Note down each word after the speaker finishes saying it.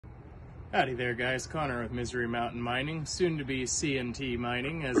Howdy there guys, Connor with Misery Mountain Mining, soon to be C&T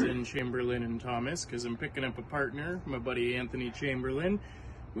Mining, as in Chamberlain and Thomas, because I'm picking up a partner, my buddy Anthony Chamberlain.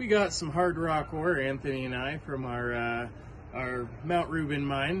 We got some hard rock ore, Anthony and I, from our Mount Reuben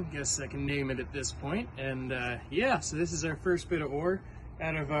mine, guess I can name it at this point. And yeah, so this is our first bit of ore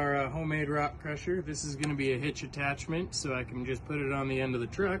out of our homemade rock crusher. This is going to be a hitch attachment, so I can just put it on the end of the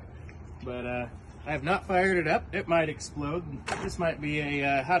truck. But I have not fired it up. It might explode. This might be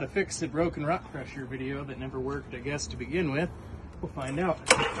a how to fix a broken rock crusher video that never worked, I guess, to begin with. We'll find out.